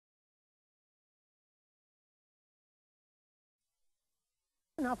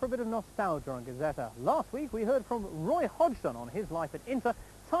Now for a bit of nostalgia on Gazzetta. Last week we heard from Roy Hodgson on his life at Inter.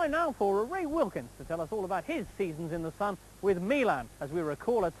 Time now for Ray Wilkins to tell us all about his seasons in the sun with Milan, as we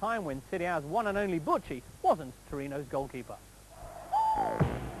recall a time when Serie A's one and only Bucci wasn't Torino's goalkeeper.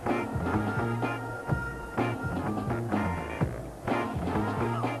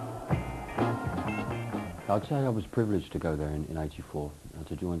 I'd say I was privileged to go there in '84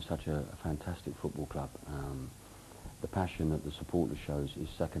 to join such a fantastic football club. The passion that the supporters shows is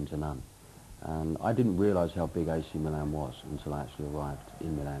second to none. And I didn't realise how big AC Milan was until I actually arrived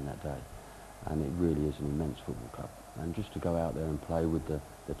in Milan that day. And it really is an immense football club. And just to go out there and play with the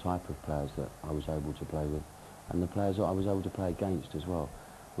type of players that I was able to play with, and the players that I was able to play against as well,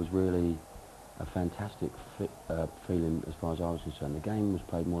 was really a fantastic feeling as far as I was concerned. The game was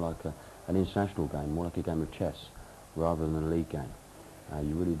played more like an international game, more like a game of chess, rather than a league game.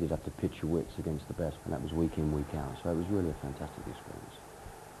 You really did have to pitch your wits against the best, and that was week in, week out. So it was really a fantastic experience.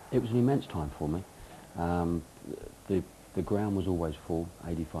 It was an immense time for me. The ground was always full,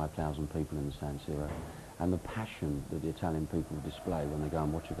 85,000 people in the San Siro, and the passion that the Italian people display when they go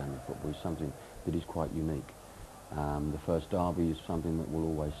and watch a game of football is something that is quite unique. The first derby is something that will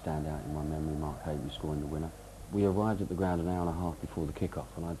always stand out in my memory, Mark Havey scoring the winner. We arrived at the ground an hour and a half before the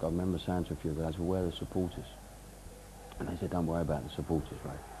kick-off, and I remember saying to a few of the guys, well, where are the supporters? And they said, don't worry about the supporters,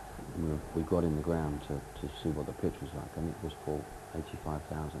 right? And we got in the ground to see what the pitch was like, and it was full,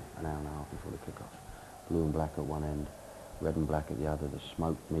 85,000, an hour and a half before the kick-off. Blue and black at one end, red and black at the other, the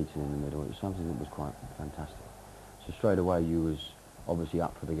smoke meeting in the middle. It was something that was quite fantastic. So straight away you was obviously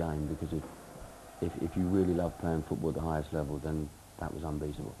up for the game, because if you really love playing football at the highest level, then that was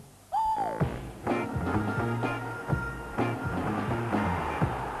unbeatable.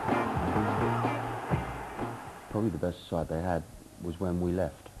 Probably the best side they had was when we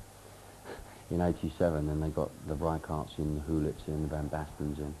left in '87, and they got the Rijkaards in, the Hullits in, the Van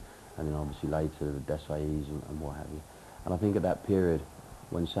Bastens in, and then obviously later the Desailly's and what have you. And I think at that period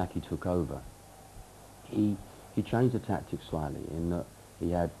when Sacchi took over, he changed the tactics slightly in that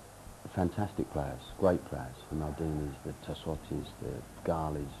he had fantastic players, great players, the Maldinis, the Tassottis, the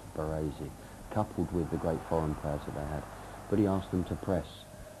Galis, Baresi, coupled with the great foreign players that they had. But he asked them to press,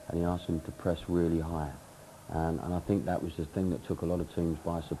 and he asked them to press really high. And I think that was the thing that took a lot of teams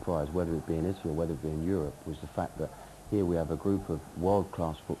by surprise, whether it be in Italy or whether it be in Europe, was the fact that here we have a group of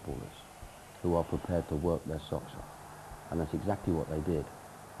world-class footballers who are prepared to work their socks off. And that's exactly what they did.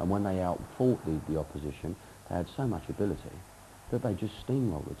 And when they outfought the opposition, they had so much ability that they just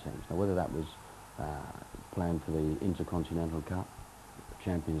steamrolled the teams. Now, whether that was playing for the Intercontinental Cup,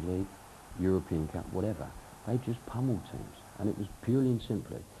 Champions League, European Cup, whatever, they just pummeled teams. And it was purely and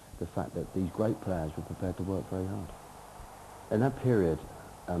simply the fact that these great players were prepared to work very hard. In that period,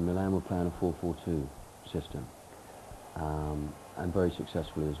 Milan were playing a 4-4-2 system, and very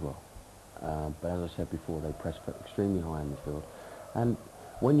successfully as well. But as I said before, they pressed extremely high in the field. And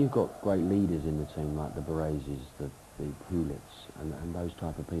when you've got great leaders in the team, like the Bareses, the Hullits, and those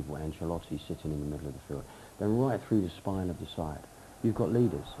type of people, Ancelotti sitting in the middle of the field, then right through the spine of the side, you've got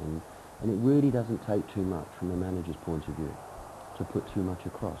leaders. And it really doesn't take too much from a manager's point of view to put too much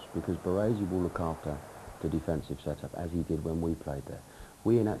across, because Baresi will look after the defensive setup, as he did when we played there.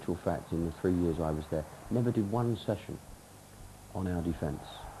 We, in actual fact, in the 3 years I was there, never did one session on our defence.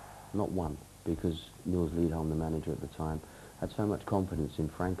 Not one, because Niels Liedholm, the manager at the time, had so much confidence in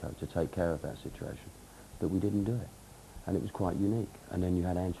Franco to take care of that situation that we didn't do it. And it was quite unique. And then you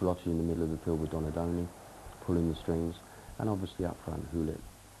had Ancelotti in the middle of the field with Donadoni, pulling the strings, and obviously up front, Hullit,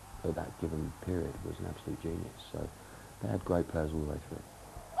 at that given period, was an absolute genius. So they had great players all the way through.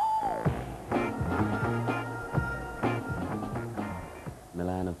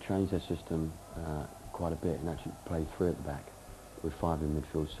 Milan have changed their system quite a bit and actually play 3 at the back with 5 in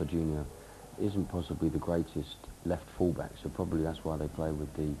midfield. Serginho isn't possibly the greatest left fullback, so probably that's why they play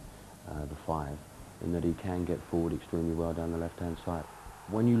with the 5, in that he can get forward extremely well down the left-hand side.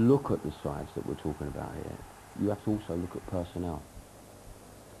 When you look at the sides that we're talking about here, you have to also look at personnel.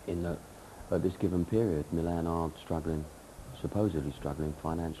 In that, at this given period, Milan are struggling, supposedly struggling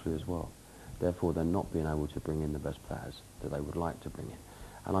financially as well. Therefore, they're not being able to bring in the best players that they would like to bring in.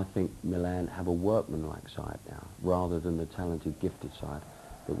 And I think Milan have a workmanlike side now, rather than the talented, gifted side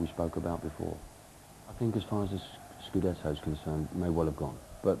that we spoke about before. I think as far as the Scudetto is concerned, may well have gone.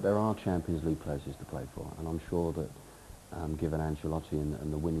 But there are Champions League places to play for, and I'm sure that, given Ancelotti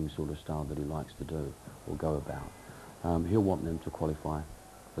and the winning sort of style that he likes to do, or go about, he'll want them to qualify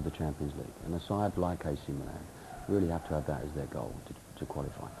for the Champions League. And a side like AC Milan really have to have that as their goal, to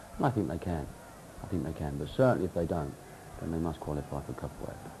qualify. And I think they can. I think they can. But certainly if they don't, then they must qualify for Cup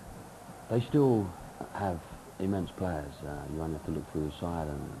Way. They still have immense players. You only have to look through the side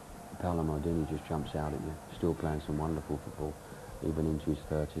and Paolo Maldini just jumps out at you, still playing some wonderful football, even into his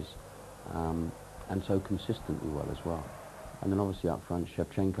 30s, and so consistently well as well. And then obviously up front,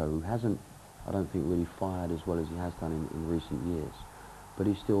 Shevchenko, who hasn't, I don't think, really fired as well as he has done in recent years, but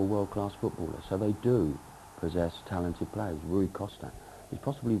he's still a world-class footballer. So they do possess talented players. Rui Costa is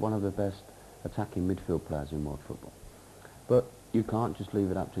possibly one of the best attacking midfield players in world football. But you can't just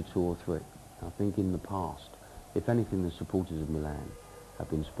leave it up to 2 or 3. I think in the past, if anything, the supporters of Milan have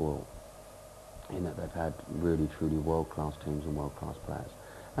been spoiled in that they've had really, truly world-class teams and world-class players,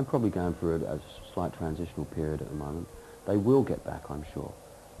 and probably going through a slight transitional period at the moment. They will get back, I'm sure,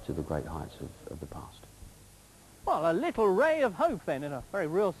 to the great heights of the past. Well, a little ray of hope then, in a very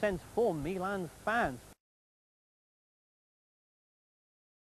real sense, for Milan's fans.